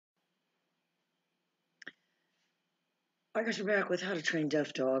I guess we're back with how to train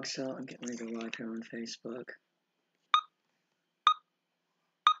deaf dogs, so I'm getting ready to go live here on Facebook.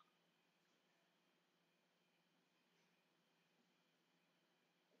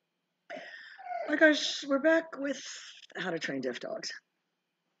 Hi guys, we're back with how to train deaf dogs.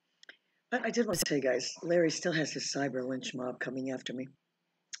 But I did want to say, guys, Larry still has his cyber lynch mob coming after me.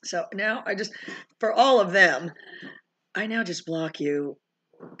 So now for all of them, I now just block you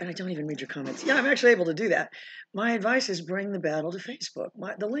and I don't even read your comments. Yeah, I'm actually able to do that. My advice is bring the battle to Facebook.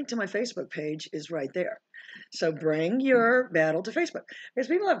 The link to my Facebook page is right there. So bring your battle to Facebook. Because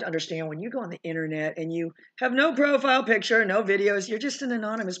people have to understand when you go on the internet and you have no profile picture, no videos, you're just an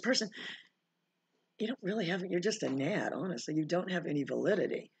anonymous person. You don't really have, you're just a gnat, honestly. You don't have any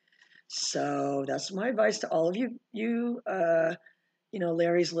validity. So that's my advice to all of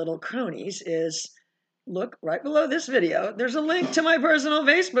Larry's little cronies is look right below this video. There's a link to my personal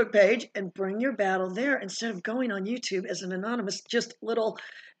Facebook page and bring your battle there instead of going on YouTube as an anonymous, just little,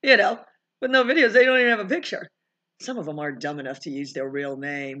 with no videos. They don't even have a picture. Some of them are dumb enough to use their real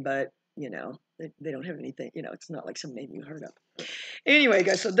name, but, they don't have anything. It's not like some name you heard of. Anyway,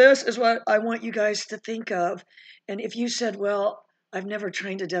 guys, so this is what I want you guys to think of. And if you said, well, I've never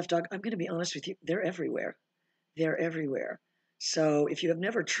trained a deaf dog, I'm going to be honest with you. They're everywhere. They're everywhere. So if you have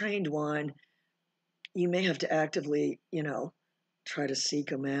never trained one, you may have to actively, try to seek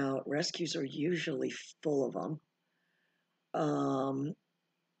them out. Rescues are usually full of them.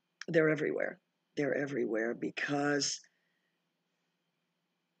 They're everywhere. They're everywhere because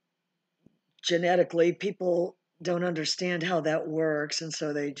genetically people don't understand how that works. And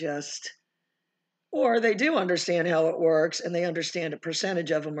so or they do understand how it works and they understand a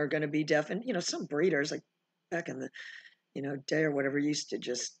percentage of them are going to be deaf. And, some breeders, like back in the, day or whatever, used to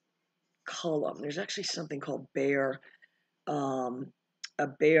just cull them. There's actually something called a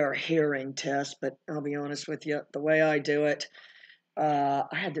bear hearing test, but I'll be honest with you, the way I do it, I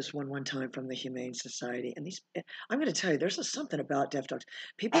had this one time from the Humane Society, and I'm going to tell you, there's something about deaf dogs.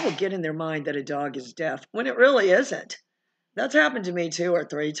 People will get in their mind that a dog is deaf when it really isn't. That's happened to me 2 or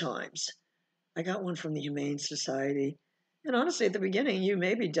 3 times. I got one from the Humane Society, and honestly, at the beginning, you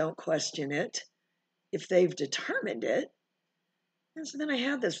maybe don't question it if they've determined it. And so then I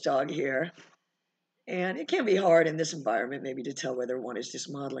had this dog here. And it can be hard in this environment maybe to tell whether one is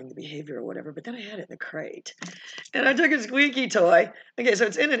just modeling the behavior or whatever, but then I had it in the crate. And I took a squeaky toy. Okay, so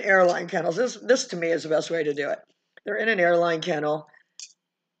it's in an airline kennel. This to me is the best way to do it. They're in an airline kennel.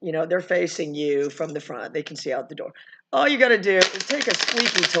 They're facing you from the front. They can see out the door. All you got to do is take a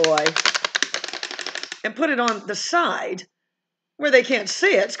squeaky toy and put it on the side where they can't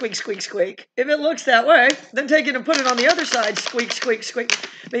see it. Squeak, squeak, squeak. If it looks that way, then take it and put it on the other side. Squeak, squeak, squeak.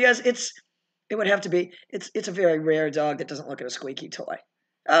 Because it would have to be, it's a very rare dog that doesn't look at a squeaky toy.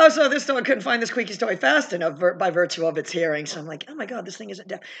 Oh, so this dog couldn't find the squeaky toy fast enough by virtue of its hearing. So I'm like, oh my God, this thing isn't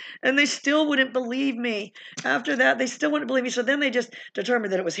deaf. And they still wouldn't believe me. After that, they still wouldn't believe me. So then they just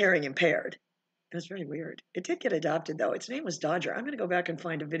determined that it was hearing impaired. It was very weird. It did get adopted, though. Its name was Dodger. I'm going to go back and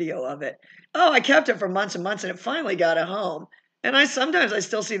find a video of it. Oh, I kept it for months and months, and it finally got a home. And sometimes I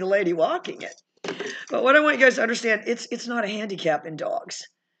still see the lady walking it. But what I want you guys to understand, it's not a handicap in dogs.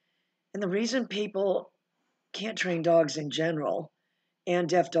 And the reason people can't train dogs in general and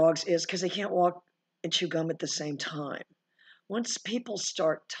deaf dogs is because they can't walk and chew gum at the same time. Once people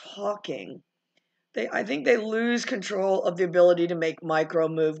start talking, I think they lose control of the ability to make micro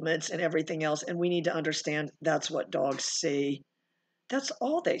movements and everything else. And we need to understand that's what dogs see. That's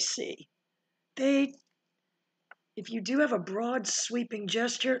all they see. If you do have a broad sweeping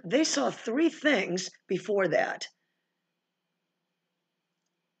gesture, they saw 3 things before that.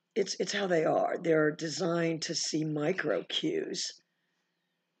 It's how they are. They're designed to see micro cues.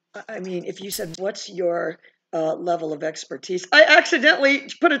 I mean, if you said, what's your level of expertise? I accidentally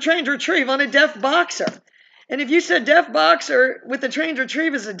put a trained retrieve on a deaf boxer. And if you said deaf boxer with a trained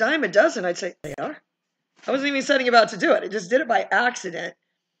retrieve is a dime a dozen, I'd say, they are. I wasn't even setting about to do it. I just did it by accident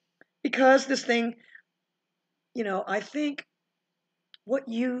because this thing, I think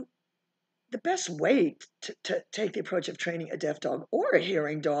the best way to take the approach of training a deaf dog or a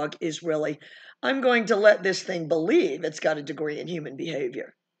hearing dog is really, I'm going to let this thing believe it's got a degree in human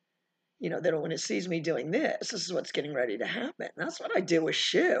behavior. That when it sees me doing this is what's getting ready to happen. That's what I do with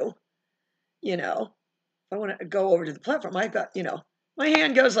Shoe. If I want to go over to the platform, I've got, my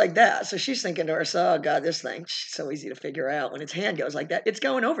hand goes like that. So she's thinking to herself, oh God, this thing, she's so easy to figure out. When its hand goes like that, it's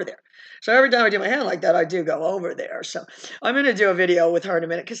going over there. So every time I do my hand like that, I do go over there. So I'm going to do a video with her in a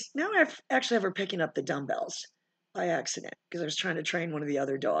minute because now I actually have her picking up the dumbbells by accident because I was trying to train one of the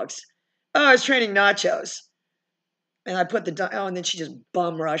other dogs. Oh, I was training Nachos. And I put the dog, oh, and then she just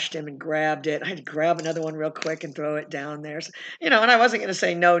bum rushed him and grabbed it. I had to grab another one real quick and throw it down there. So, and I wasn't going to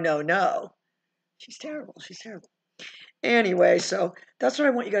say no, no, no. She's terrible. She's terrible. Anyway, so that's what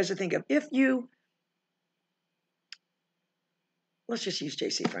I want you guys to think of. If you, let's just use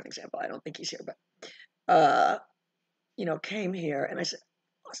JC for an example. I don't think he's here, but, came here and I said,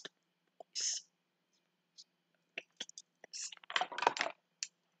 lost voice.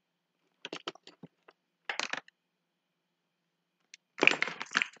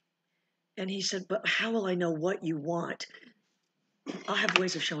 And he said, but how will I know what you want? I'll have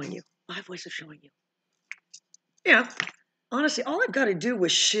ways of showing you. I'll have ways of showing you. Yeah. Honestly, all I've got to do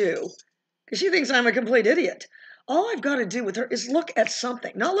with Shoo, because she thinks I'm a complete idiot, all I've got to do with her is look at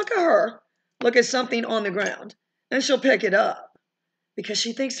something. Not look at her. Look at something on the ground. And she'll pick it up. Because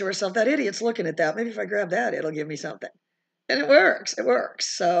she thinks to herself, that idiot's looking at that. Maybe if I grab that, it'll give me something. And it works. It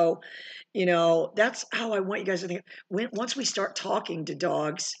works. So, that's how I want you guys to think. Once we start talking to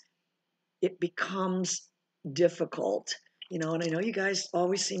dogs, it becomes difficult. And I know you guys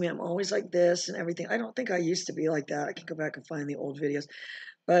always see me. I'm always like this and everything. I don't think I used to be like that. I can go back and find the old videos.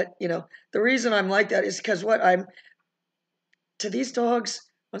 But, the reason I'm like that is because to these dogs,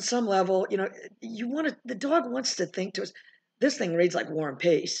 on some level, the dog wants to think to us, this thing reads like War and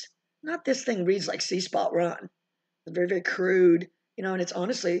Peace. Not this thing reads like See Spot Run. It's very, very crude, and it's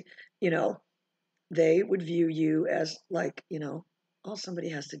honestly, they would view you as like, all somebody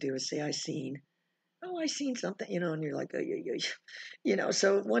has to do is say, I seen. Oh, I seen something, and you're like, oh,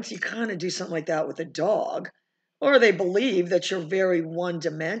 so once you kind of do something like that with a dog, or they believe that you're very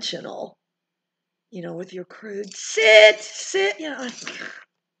one-dimensional, with your crude, sit,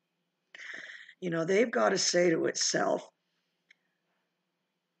 they've got to say to itself,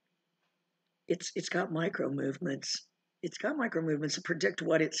 it's got micro movements. It's got micro movements to predict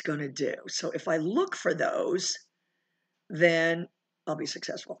what it's going to do. So if I look for those, then I'll be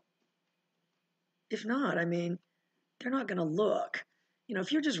successful. If not, they're not going to look.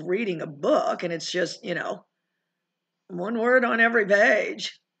 If you're just reading a book and it's just, one word on every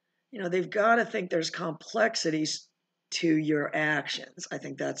page, they've got to think there's complexities to your actions. I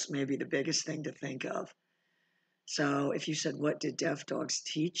think that's maybe the biggest thing to think of. So if you said, what did deaf dogs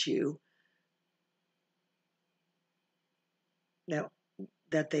teach you?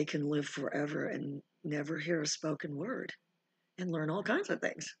 That they can live forever and never hear a spoken word and learn all kinds of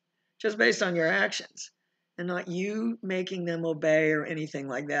things just based on your actions and not you making them obey or anything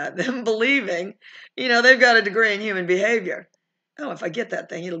like that. Them believing, they've got a degree in human behavior. Oh, if I get that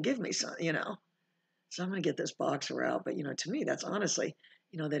thing, it'll give me some, So I'm going to get this boxer out. But, to me, that's honestly,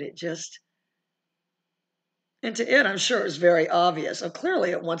 that it just, and to it, I'm sure is very obvious. So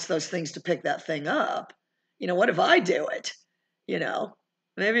clearly it wants those things to pick that thing up. What if I do it?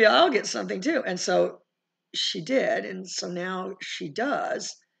 Maybe I'll get something too. And so she did. And so now she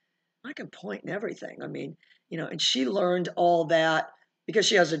does. I can point and everything. And she learned all that because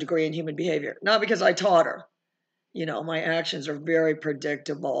she has a degree in human behavior, not because I taught her. My actions are very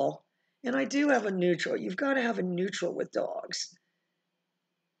predictable. And I do have a neutral. You've got to have a neutral with dogs.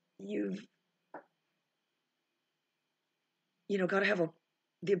 You've, got to have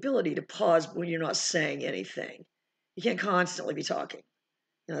the ability to pause when you're not saying anything. You can't constantly be talking.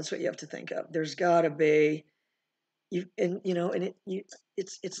 That's what you have to think of. There's got to be,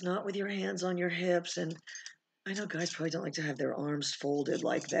 it's not with your hands on your hips. And I know guys probably don't like to have their arms folded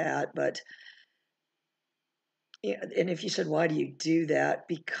like that, but, and if you said, why do you do that?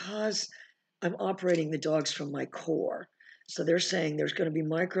 Because I'm operating the dogs from my core. So they're saying there's going to be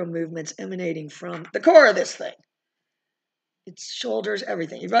micro movements emanating from the core of this thing. It's shoulders,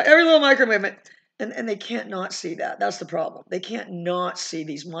 everything. You've got every little micro movement. And they can't not see that. That's the problem. They can't not see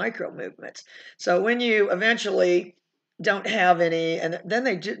these micro movements. So when you eventually don't have any, and then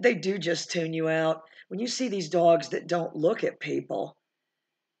they do just tune you out. When you see these dogs that don't look at people,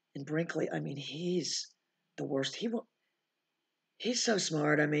 and Brinkley, he's the worst. He's so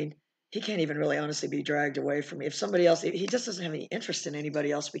smart. He can't even really honestly be dragged away from me. If somebody else, he just doesn't have any interest in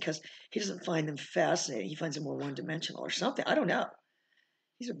anybody else because he doesn't find them fascinating. He finds them more one-dimensional or something. I don't know.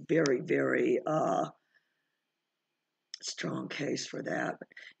 He's a very, very strong case for that. But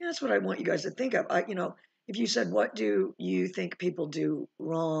that's what I want you guys to think of. If you said, what do you think people do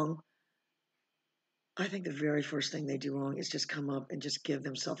wrong? I think the very first thing they do wrong is just come up and just give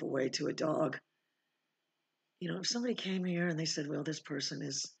themselves away to a dog. If somebody came here and they said, well, this person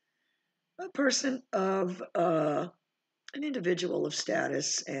is a person of an individual of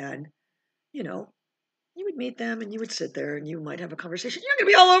status, and, you would meet them and you would sit there and you might have a conversation. You're not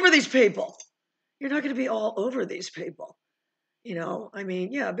going to be all over these people. You're not going to be all over these people.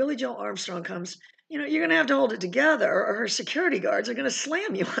 Yeah, Billy Joe Armstrong comes, you're going to have to hold it together, or her security guards are going to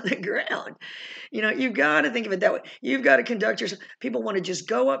slam you on the ground. You've got to think of it that way. You've got to conduct yourself. People want to just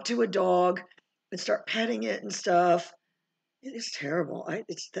go up to a dog and start petting it and stuff. It is terrible.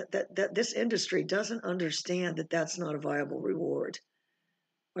 It's that this industry doesn't understand that that's not a viable reward,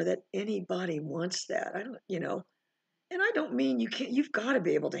 or that anybody wants that. I don't. And I don't mean you can't. You've got to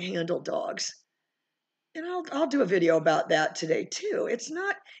be able to handle dogs. And I'll do a video about that today too. It's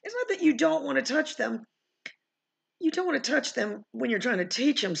not that you don't want to touch them. You don't want to touch them when you're trying to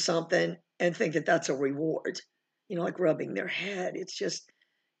teach them something and think that that's a reward. Like rubbing their head. It's just,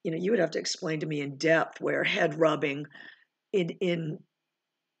 you would have to explain to me in depth where head rubbing in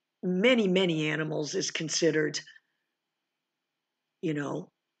many, many animals is considered, a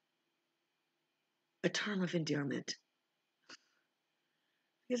term of endearment.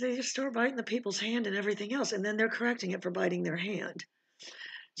 Because they just start biting the people's hand and everything else, and then they're correcting it for biting their hand.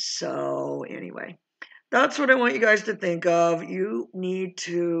 So anyway, that's what I want you guys to think of. You need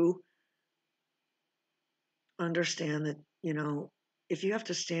to understand that, if you have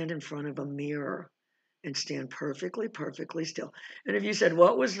to stand in front of a mirror and stand perfectly, perfectly still. And if you said,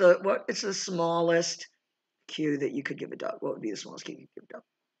 it's the smallest cue that you could give a dog? What would be the smallest cue you could give a dog?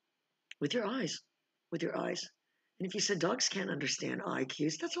 With your eyes. With your eyes. And if you said dogs can't understand eye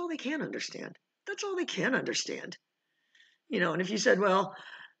cues, that's all they can understand. That's all they can understand. And if you said, well,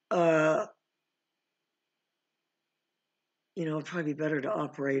 it'd probably be better to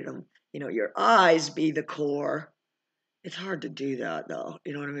operate them, your eyes be the core. It's hard to do that though.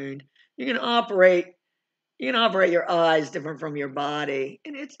 You know what I mean? You can operate your eyes different from your body.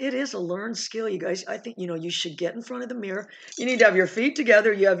 And it is a learned skill, you guys. I think, you should get in front of the mirror. You need to have your feet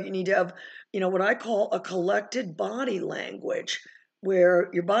together. You need to have, what I call a collected body language, where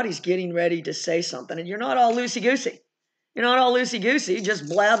your body's getting ready to say something. And you're not all loosey-goosey. You're not all loosey-goosey, just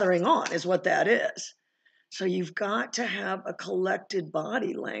blathering on is what that is. So you've got to have a collected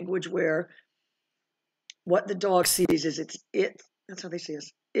body language where what the dog sees is that's how they see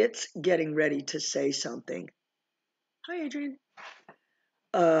us. It's getting ready to say something. Hi, Adrian.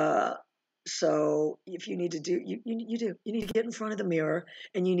 So if you need to do, you need to get in front of the mirror,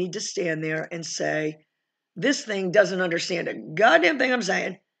 and you need to stand there and say, this thing doesn't understand a goddamn thing I'm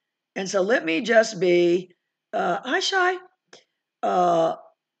saying. And so let me just be, hi, Shy.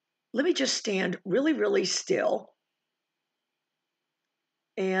 Let me just stand really, really still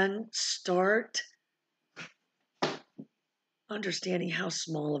and start understanding how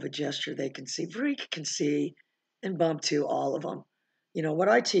small of a gesture they can see. Freak can see and bump to all of them. What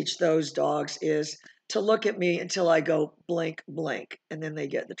I teach those dogs is to look at me until I go blink, blink, and then they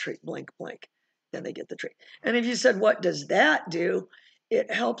get the treat. Blink, blink, then they get the treat. And if you said, what does that do?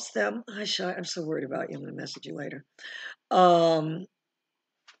 It helps them. Hi, Shy. I'm so worried about you. I'm going to message you later.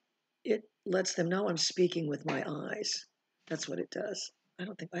 It lets them know I'm speaking with my eyes. That's what it does. I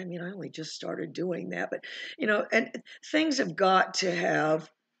only just started doing that, but, and things have got to have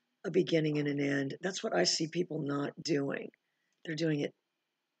a beginning and an end. That's what I see people not doing. They're doing it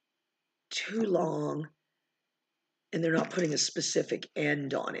too long, and they're not putting a specific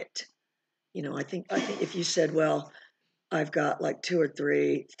end on it. I think if you said, well, I've got like 2 or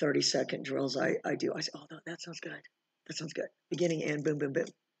 3 30-second drills I do. I say, oh, no, that sounds good. That sounds good. Beginning, end, boom, boom, boom.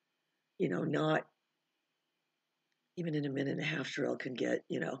 Not even in a minute and a half drill can get,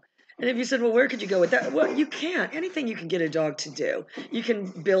 And if you said, well, where could you go with that? Well, you can't. Anything you can get a dog to do, you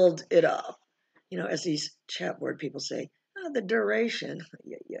can build it up. As these chat board people say, the duration,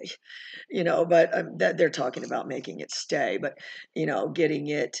 but that they're talking about making it stay, but, getting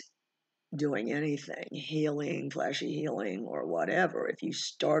it doing anything, healing, flashy healing, or whatever. If you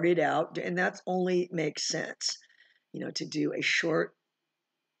started out, and that only makes sense, to do a short,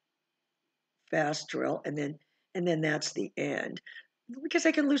 fast drill, and then that's the end, because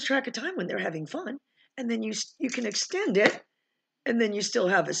they can lose track of time when they're having fun, and then you can extend it, and then you still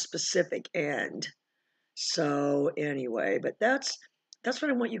have a specific end. So anyway, but that's what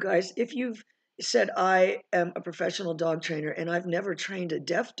I want you guys. If you've said, I am a professional dog trainer and I've never trained a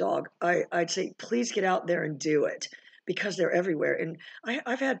deaf dog, I'd say please get out there and do it, because they're everywhere. And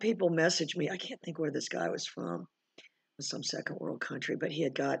I've had people message me. I can't think where this guy was from. It was some second world country, but he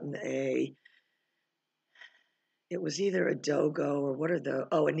had gotten it was either a Dogo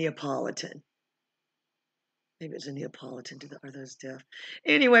or a Neapolitan. Maybe it was a Neapolitan. Are those deaf?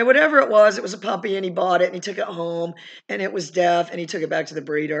 Anyway, whatever it was a puppy, and he bought it, and he took it home, and it was deaf, and he took it back to the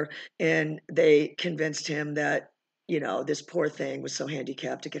breeder, and they convinced him that, this poor thing was so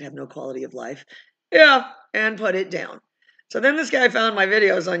handicapped it could have no quality of life. Yeah, and put it down. So then this guy found my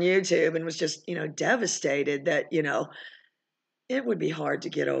videos on YouTube and was just, devastated that, it would be hard to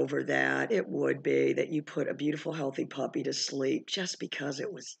get over that. It would be that you put a beautiful, healthy puppy to sleep just because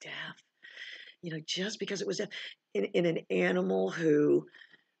it was deaf. Just because it was deaf. In an animal who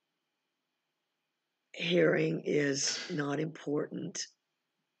hearing is not important.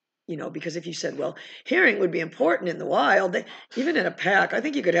 Because if you said, well, hearing would be important in the wild, even in a pack, I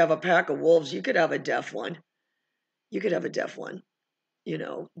think you could have a pack of wolves, you could have a deaf one. You could have a deaf one,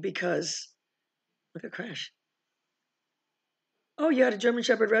 because look at Crash. Oh, you had a German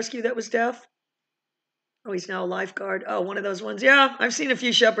Shepherd rescue that was deaf? Oh, he's now a lifeguard. Oh, one of those ones. Yeah, I've seen a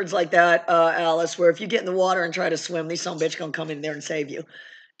few shepherds like that, Alice, where if you get in the water and try to swim, these son of a bitch gonna come in there and save you.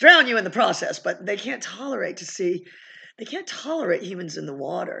 Drown you in the process, but they can't tolerate humans in the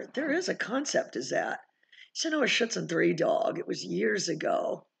water. There is a concept as that. You should know a Schützen-3 dog. It was years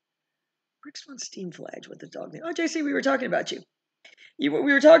ago. Brix von Steenflage with the dog name. Oh, JC, we were talking about you. We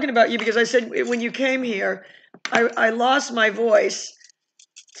were talking about you because I said when you came here, I lost my voice,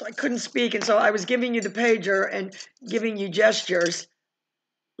 so I couldn't speak, and so I was giving you the pager and giving you gestures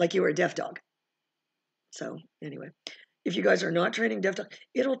like you were a deaf dog. So anyway, if you guys are not training deaf dog,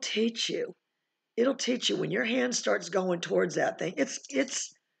 it'll teach you. It'll teach you when your hand starts going towards that thing. They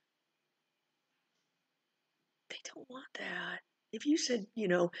don't want that. If you said,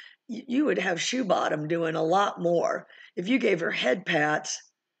 you would have Shoe Bottom doing a lot more. If you gave her head pats,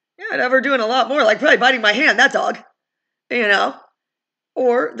 yeah, I'd have her doing a lot more, like probably biting my hand, that dog,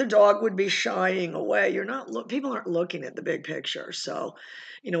 or the dog would be shying away. People aren't looking at the big picture. So,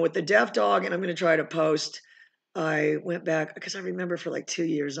 with the deaf dog, and I'm going to try to post, I went back because I remember for like 2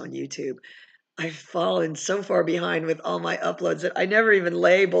 years on YouTube, I've fallen so far behind with all my uploads that I never even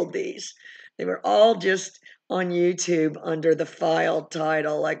labeled these. They were all just on YouTube under the file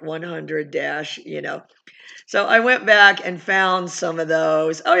title, like 100 dash, So I went back and found some of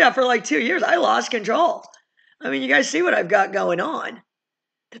those. Oh, yeah, for like 2 years, I lost control. I mean, you guys see what I've got going on.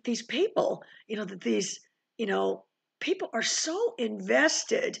 That these people, people are so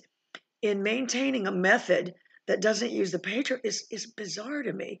invested in maintaining a method that doesn't use the pager is bizarre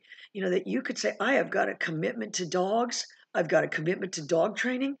to me. That you could say, I have got a commitment to dogs. I've got a commitment to dog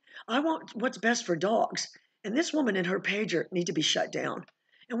training. I want what's best for dogs. And this woman and her pager need to be shut down.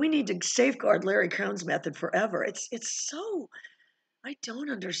 And we need to safeguard Larry Crown's method forever. It's so, I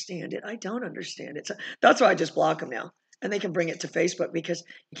don't understand it. I don't understand it. So that's why I just block them now. And they can bring it to Facebook because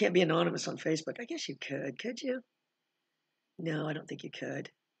you can't be anonymous on Facebook. I guess you could you? No, I don't think you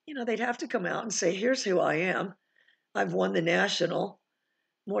could. They'd have to come out and say, here's who I am. I've won the national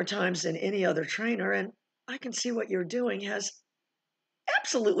more times than any other trainer, and I can see what you're doing has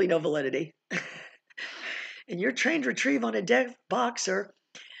absolutely no validity. And you're trained retrieve on a deaf boxer.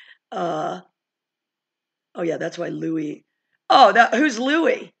 Oh, yeah, that's why Louis. Oh, who's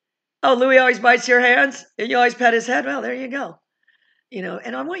Louis? Oh, Louis always bites your hands and you always pet his head. Well, there you go.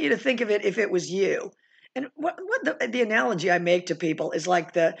 And I want you to think of it if it was you. And what the analogy I make to people is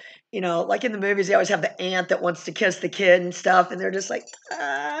like like in the movies, they always have the aunt that wants to kiss the kid and stuff. And they're just like,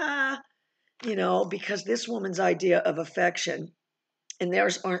 because this woman's idea of affection and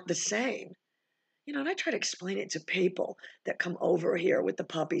theirs aren't the same. And I try to explain it to people that come over here with the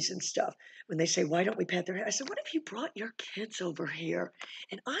puppies and stuff. When they say, why don't we pet their head? I said, what if you brought your kids over here?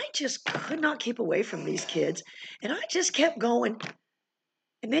 And I just could not keep away from these kids. And I just kept going.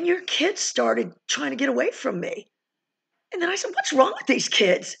 And then your kids started trying to get away from me. And then I said, what's wrong with these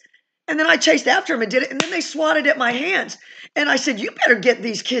kids? And then I chased after them and did it. And then they swatted at my hands. And I said, you better get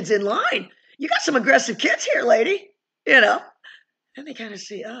these kids in line. You got some aggressive kids here, lady. And they kind of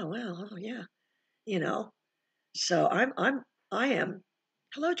see, oh, well, oh, yeah. So I am.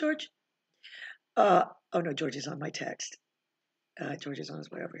 Hello, George. Oh no, George is on my text. George is on his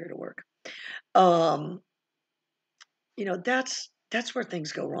way over here to work. That's where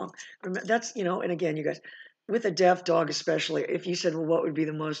things go wrong. That's and again, you guys, with a deaf dog especially, if you said, well, what would be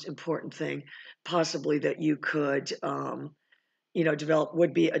the most important thing possibly that you could develop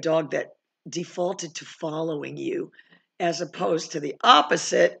would be a dog that defaulted to following you as opposed to the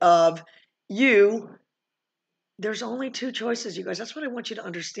opposite of you. There's only two choices, you guys. That's what I want you to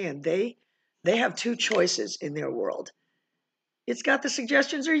understand. They have two choices in their world. It's got the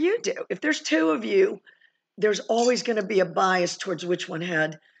suggestions or you do. If there's two of you, there's always going to be a bias towards which one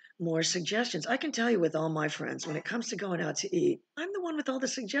had more suggestions. I can tell you with all my friends, when it comes to going out to eat, I'm the one with all the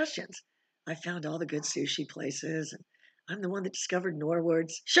suggestions. I found all the good sushi places, and I'm the one that discovered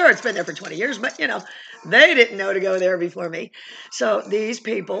Norwood's. Sure, it's been there for 20 years, but they didn't know to go there before me. So these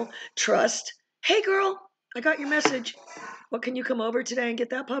people trust, hey girl, I got your message. What, can you come over today and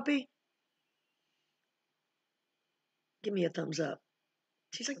get that puppy? Give me a thumbs up.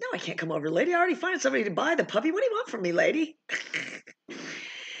 She's like, no, I can't come over, lady. I already found somebody to buy the puppy. What do you want from me, lady?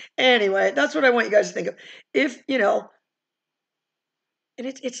 Anyway, that's what I want you guys to think of. If, and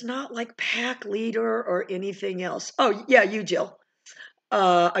it's not like pack leader or anything else. Oh, yeah, you, Jill.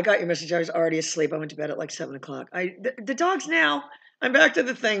 I got your message. I was already asleep. I went to bed at like 7 o'clock. The dogs now, I'm back to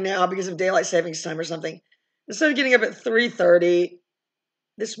the thing now because of daylight savings time or something. Instead of getting up at 3:30,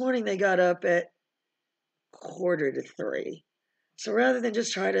 this morning they got up at 2:45. So rather than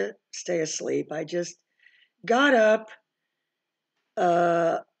just try to stay asleep, I just got up,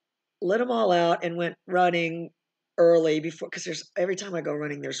 uh, let them all out, and went running early before, because every time I go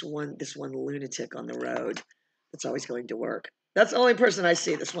running, there's this one lunatic on the road that's always going to work. That's the only person I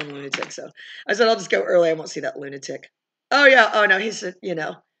see, this one lunatic. So I said, I'll just go early. I won't see that lunatic. Oh yeah. Oh no. He said,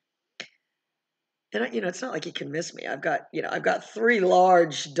 and it's not like he can miss me. I've got three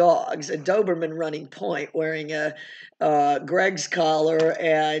large dogs, a Doberman running point wearing a Greg's collar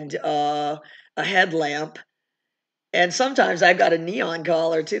and a headlamp. And sometimes I've got a neon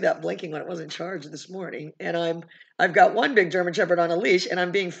collar too, that blinking when it wasn't charged this morning. And I've got one big German Shepherd on a leash, and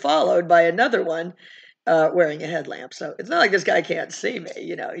I'm being followed by another one wearing a headlamp. So it's not like this guy can't see me.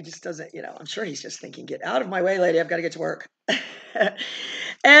 He just doesn't. I'm sure he's just thinking, "Get out of my way, lady! I've got to get to work."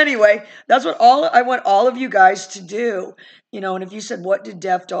 Anyway, that's what I want all of you guys to do. And if you said, "What did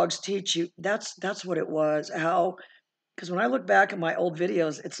deaf dogs teach you?" That's what it was. How? Because when I look back at my old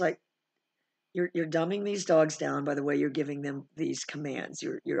videos, it's like, you're dumbing these dogs down by the way you're giving them these commands.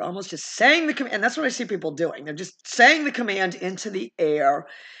 You're almost just saying the command, and that's what I see people doing. They're just saying the command into the air,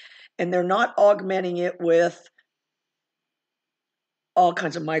 and they're not augmenting it with all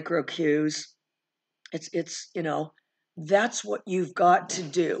kinds of micro cues. It's that's what you've got to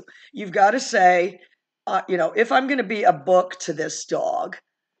do. You've got to say, if I'm going to be a book to this dog,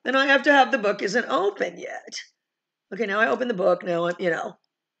 then I have to have the book isn't open yet. Okay, now I open the book. Now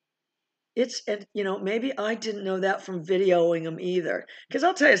maybe I didn't know that from videoing them either. Because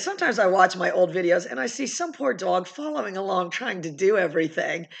I'll tell you, sometimes I watch my old videos and I see some poor dog following along, trying to do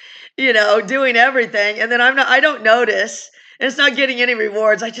everything, doing everything. And then I don't notice, and it's not getting any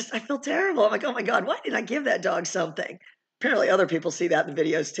rewards. I feel terrible. I'm like, oh my God, why didn't I give that dog something? Apparently other people see that in the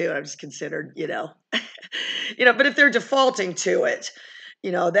videos too. And I'm just considered, but if they're defaulting to it,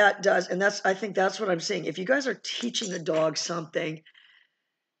 that does. And I think that's what I'm seeing. If you guys are teaching a dog something,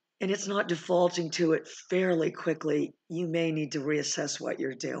 and it's not defaulting to it fairly quickly, you may need to reassess what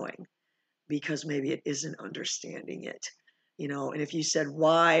you're doing, because maybe it isn't understanding it. And if you said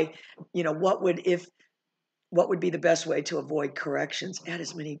why, what would be the best way to avoid corrections? Add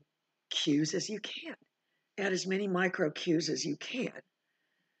as many cues as you can. Add as many micro cues as you can.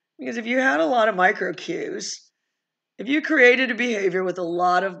 Because if you had a lot of micro cues, if you created a behavior with a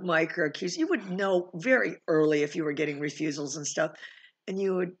lot of micro cues, you would know very early if you were getting refusals and stuff, and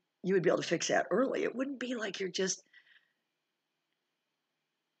you would be able to fix that early. It wouldn't be like you're just,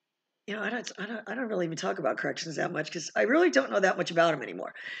 I don't really even talk about corrections that much, because I really don't know that much about them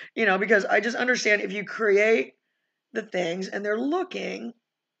anymore. Because I just understand if you create the things and they're looking,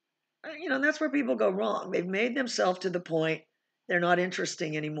 and that's where people go wrong. They've made themselves to the point they're not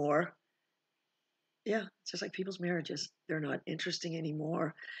interesting anymore. Yeah, it's just like people's marriages. They're not interesting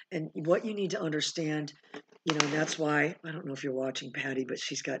anymore. And what you need to understand, and that's why, I don't know if you're watching Patty, but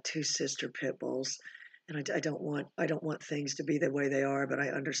she's got two sister pit bulls. And I don't want things to be the way they are, but I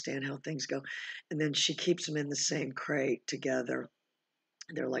understand how things go. And then she keeps them in the same crate together.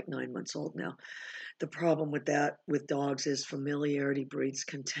 They're like 9 months old now. The problem with that, with dogs, is familiarity breeds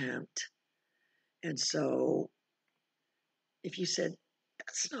contempt. And so if you said,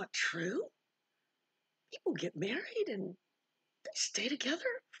 that's not true, people get married and they stay together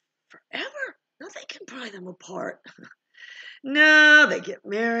forever. Nothing can pry them apart. No, they get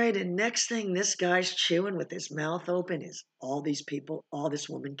married, and next thing, this guy's chewing with his mouth open is all these people, all this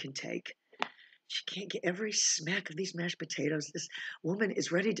woman can take. She can't get every smack of these mashed potatoes. This woman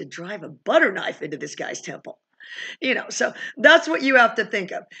is ready to drive a butter knife into this guy's temple. So that's what you have to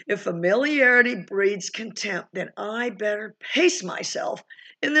think of. If familiarity breeds contempt, then I better pace myself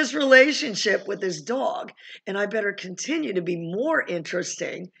in this relationship with this dog, and I better continue to be more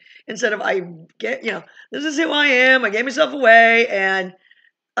interesting instead of this is who I am. I gave myself away, and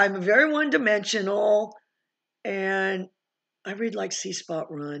I'm very one-dimensional, and I read like See Spot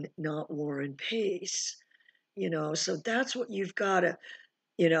Run, not War and Peace. So that's what you've got to,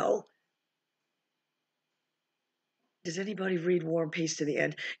 does anybody read War and Peace to the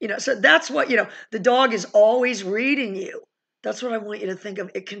end? So that's what, the dog is always reading you. That's what I want you to think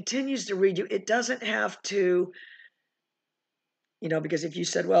of. It continues to read you. It doesn't have to, because if you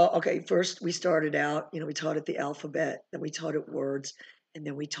said, well, okay, first we started out, we taught it the alphabet, then we taught it words. And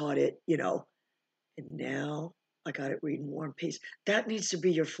then we taught it, and now I got it reading War and Peace. That needs to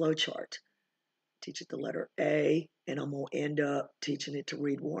be your flow chart. Teach it the letter A, and I'm going to end up teaching it to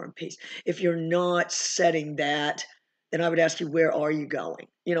read War and Peace. If you're not setting that, then I would ask you, where are you going?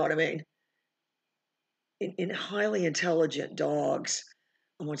 You know what I mean? In highly intelligent dogs,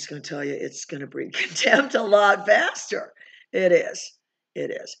 I'm just going to tell you, it's going to breed contempt a lot faster. It is.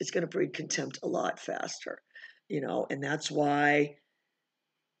 It is. It's going to breed contempt a lot faster, and that's why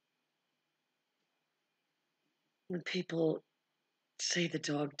when people say the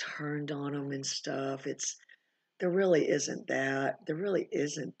dog turned on them and stuff, there really isn't that. There really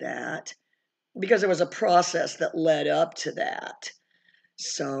isn't that. Because there was a process that led up to that.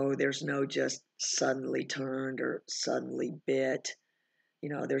 So there's no just suddenly turned or suddenly bit.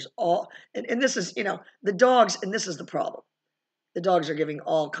 There's and this is, the dogs, and this is the problem. The dogs are giving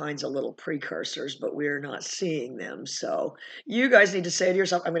all kinds of little precursors, but we're not seeing them. So you guys need to say to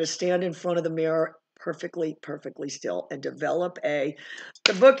yourself, I'm going to stand in front of the mirror perfectly, perfectly still and develop the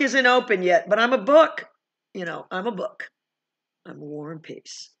book isn't open yet, but I'm a book. I'm a book. I'm War and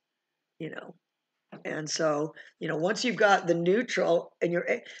Peace, And so, once you've got the neutral and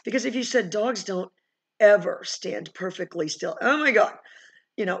because if you said dogs don't ever stand perfectly still, oh my God,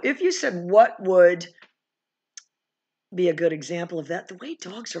 if you said what would be a good example of that, the way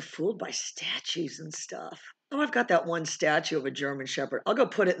dogs are fooled by statues and stuff. Oh, I've got that one statue of a German Shepherd. I'll go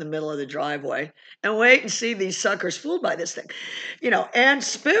put it in the middle of the driveway and wait and see these suckers fooled by this thing, and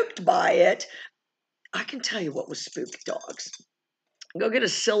spooked by it. I can tell you what was spooked dogs. Go get a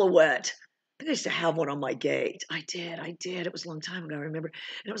silhouette. I used to have one on my gate. I did. It was a long time ago, I remember.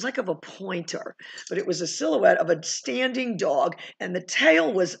 And it was like of a pointer, but it was a silhouette of a standing dog, and the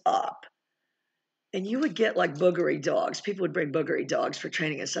tail was up. And you would get like boogery dogs. People would bring boogery dogs for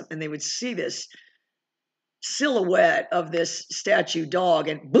training and stuff, and they would see this silhouette of this statue dog,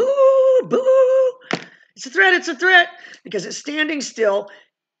 and boo, boo. It's a threat, because it's standing still.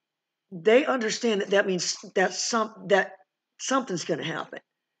 They understand that means that something's going to happen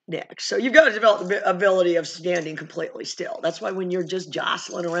next. So you've got to develop the ability of standing completely still. That's why when you're just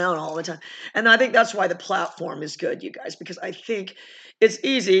jostling around all the time, and I think that's why the platform is good, you guys, because I think it's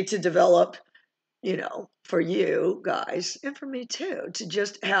easy to develop, for you guys and for me too, to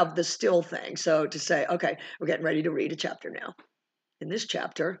just have the still thing. So to say, okay, we're getting ready to read a chapter now. In this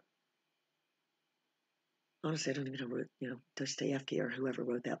chapter, honestly, I don't even know, Dostoevsky or whoever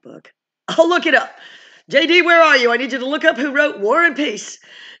wrote that book. I'll look it up. JD, where are you? I need you to look up who wrote War and Peace.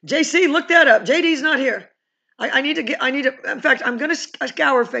 JC, look that up. JD's not here. In fact, I'm going to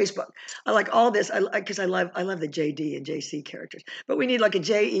scour Facebook. I like all this because I love the JD and JC characters. But we need like a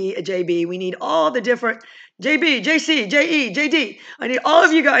JE, a JB. We need all the different JB, JC, JE, JD. I need all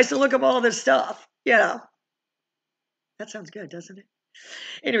of you guys to look up all this stuff. That sounds good, doesn't it?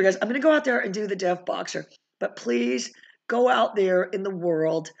 Anyway, guys, I'm going to go out there and do the Deaf Boxer. But please go out there in the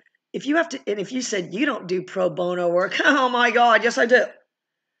world. If you have to, and if you said you don't do pro bono work, oh my God, yes, I do.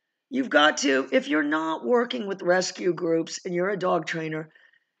 You've got to, if you're not working with rescue groups and you're a dog trainer,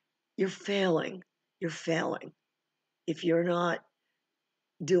 you're failing. You're failing. If you're not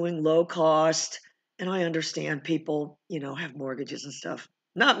doing low cost, and I understand people, have mortgages and stuff.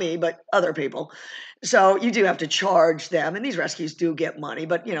 Not me, but other people. So you do have to charge them, and these rescues do get money,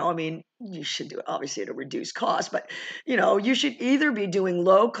 but you should do it obviously at a reduced cost. But you should either be doing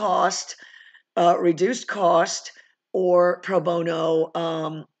low cost, reduced cost, or pro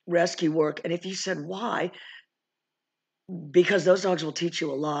bono rescue work. And if you said why, because those dogs will teach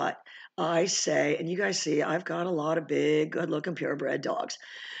you a lot. I say, and you guys see, I've got a lot of big, good-looking purebred dogs.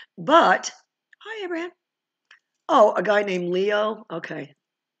 But hi, Abraham. Oh, a guy named Leo. Okay.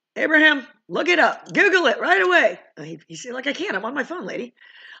 Abraham, look it up. Google it right away. You see, like I can't. I'm on my phone, lady.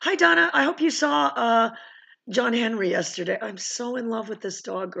 Hi, Donna. I hope you saw John Henry yesterday. I'm so in love with this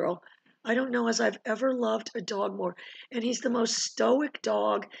dog, girl. I don't know as I've ever loved a dog more. And he's the most stoic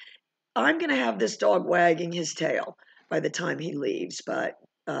dog. I'm going to have this dog wagging his tail by the time he leaves, but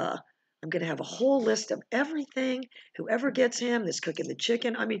I'm going to have a whole list of everything, whoever gets him, this cooking the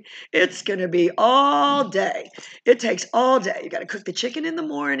chicken. It's going to be all day. It takes all day. You got to cook the chicken in the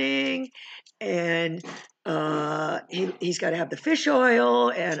morning, and he's got to have the fish oil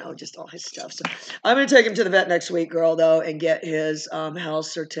and just all his stuff. So I'm going to take him to the vet next week, girl, though, and get his health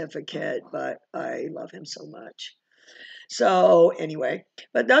certificate, but I love him so much. So anyway,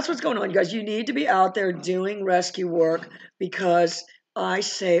 but that's what's going on, you guys. You need to be out there doing rescue work, because I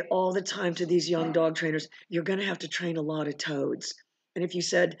say all the time to these young dog trainers, you're going to have to train a lot of toads. And if you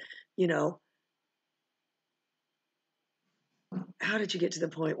said, how did you get to the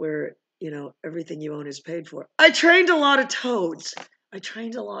point where, everything you own is paid for? I trained a lot of toads. I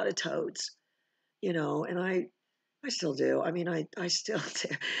trained a lot of toads, and I still do. I mean, I still do,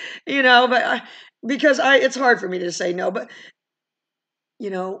 but because it's hard for me to say no, but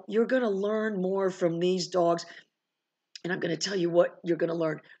you're going to learn more from these dogs. And I'm going to tell you what you're going to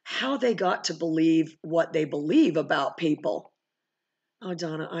learn, how they got to believe what they believe about people. Oh,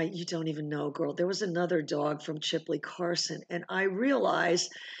 Donna, you don't even know, girl. There was another dog from Chipley Carson, and I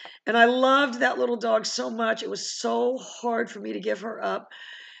realized, and I loved that little dog so much. It was so hard for me to give her up.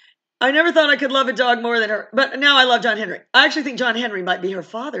 I never thought I could love a dog more than her, but now I love John Henry. I actually think John Henry might be her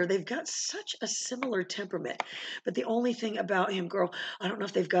father. They've got such a similar temperament. But the only thing about him, girl, I don't know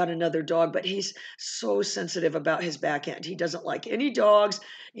if they've got another dog, but he's so sensitive about his back end. He doesn't like any dogs.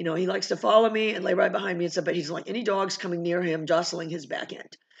 He likes to follow me and lay right behind me and stuff, but he doesn't like any dogs coming near him, jostling his back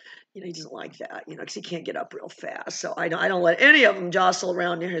end. He doesn't like that, because he can't get up real fast. So I don't let any of them jostle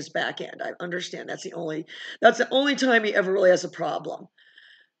around near his back end. I understand that's the only time he ever really has a problem.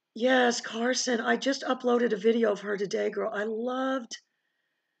 Yes, Carson. I just uploaded a video of her today, girl. I loved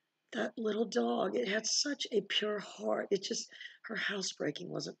that little dog. It had such a pure heart. Her housebreaking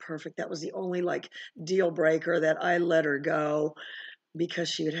wasn't perfect. That was the only deal breaker that I let her go because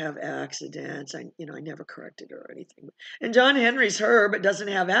she would have accidents. I never corrected her or anything. And John Henry's her, but doesn't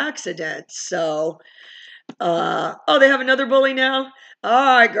have accidents. So, oh, they have another bully now.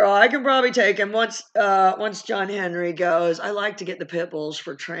 All right, girl, I can probably take him once John Henry goes. I like to get the pit bulls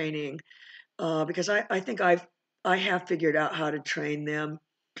for training. Because I think I have figured out how to train them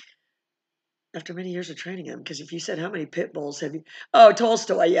after many years of training them. Because if you said how many pit bulls have you? Oh,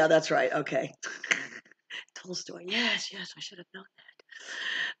 Tolstoy. Yeah, that's right. Okay, Tolstoy. Yes, yes, I should have known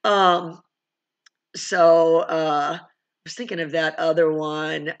that. So I was thinking of that other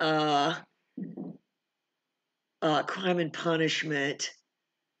one, Crime and Punishment.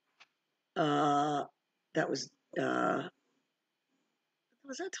 That was that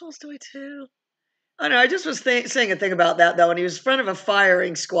Tolstoy too? I know. I just was saying a thing about that though, and he was in front of a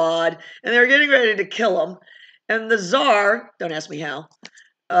firing squad, and they were getting ready to kill him, and the czar, don't ask me how.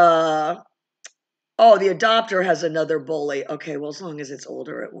 Uh, oh, the adopter has another bully. Okay, well, as long as it's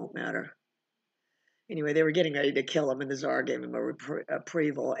older, it won't matter. Anyway, they were getting ready to kill him, and the czar gave him a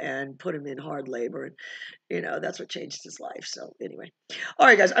reprieve and put him in hard labor, and that's what changed his life. So anyway, all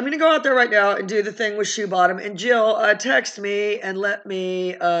right, guys, I'm gonna go out there right now and do the thing with Shoe Bottom, and Jill, text me and let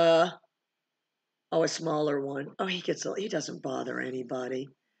me. Oh, a smaller one. Oh, he doesn't bother anybody.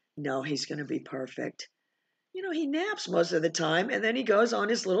 No, he's going to be perfect. He naps most of the time and then he goes on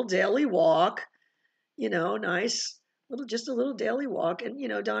his little daily walk, nice just a little daily walk. And,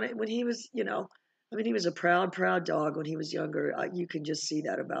 Donna, when he was, I mean, he was a proud, proud dog when he was younger. You can just see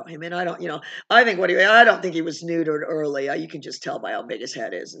that about him. And I don't, I don't think he was neutered early. You can just tell by how big his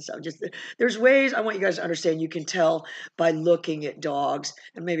head is and stuff. There's ways I want you guys to understand. You can tell by looking at dogs,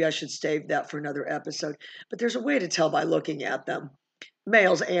 and maybe I should save that for another episode. But there's a way to tell by looking at them,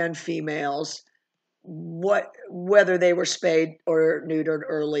 males and females, whether they were spayed or neutered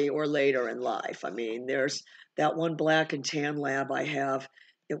early or later in life. I mean, there's that one black and tan lab I have.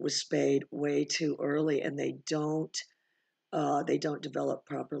 It was spayed way too early, and they don't develop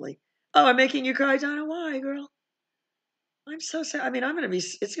properly. Oh, I'm making you cry, Donna. Why, girl? I'm so sad. I mean,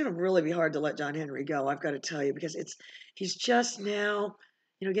 it's gonna really be hard to let John Henry go. I've got to tell you because he's just now,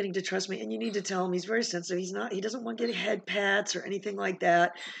 getting to trust me. And you need to tell him he's very sensitive. He doesn't want to get head pats or anything like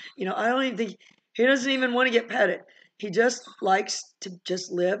that. I don't even think he doesn't even want to get petted. He just likes to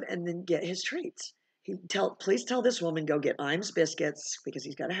just live and then get his treats. Please tell this woman go get Imes biscuits because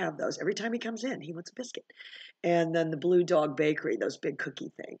he's got to have those every time he comes in. He wants a biscuit, and then the Blue Dog Bakery, those big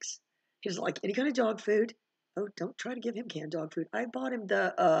cookie things. He doesn't like any kind of dog food. Oh, don't try to give him canned dog food. I bought him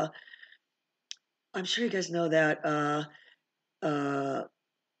I'm sure you guys know that, uh,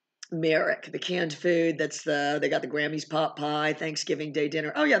 Merrick, the canned food they got the Grammys pot pie, Thanksgiving Day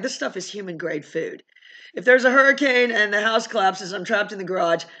dinner. Oh, yeah, this stuff is human grade food. If there's a hurricane and the house collapses, I'm trapped in the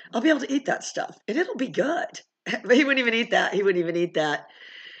garage, I'll be able to eat that stuff and it'll be good. But he wouldn't even eat that. He wouldn't even eat that.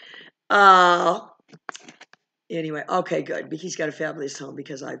 Uh, Anyway, okay, good. He's got a fabulous home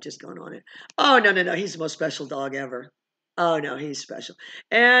because I've just gone on it. Oh, no, no, no. He's the most special dog ever. Oh, no, he's special.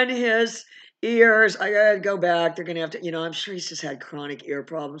 And his ears, I got to go back. They're going to have to, I'm sure he's just had chronic ear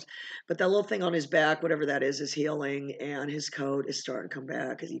problems. But that little thing on his back, whatever that is healing. And his coat is starting to come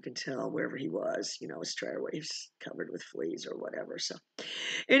back, as you can tell, wherever he was, his waves covered with fleas or whatever. So,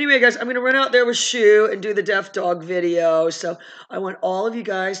 anyway, guys, I'm going to run out there with Shu and do the deaf dog video. So I want all of you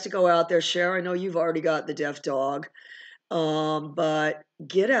guys to go out there, share. I know you've already got the deaf dog, but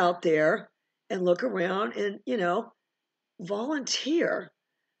get out there and look around and, volunteer.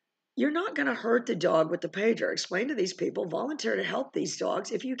 you're not going to hurt the dog with the pager. Explain to these people, volunteer to help these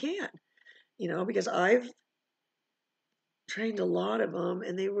dogs if you can, because I've trained a lot of them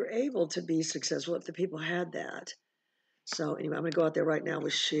and they were able to be successful if the people had that. So anyway, I'm going to go out there right now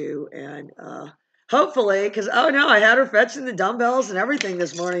with Shu and hopefully, because, oh no, I had her fetching the dumbbells and everything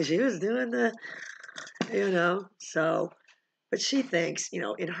this morning. She was doing so. But she thinks,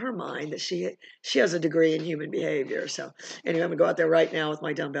 in her mind that she has a degree in human behavior. So anyway, I'm gonna go out there right now with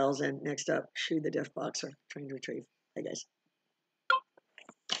my dumbbells, and next up, Shu the deaf boxer, trying to retrieve. Hey guys. All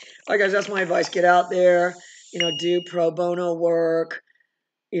right, guys, that's my advice. Get out there, do pro bono work,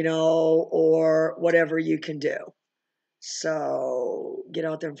 or whatever you can do. So get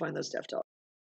out there and find those deaf dogs.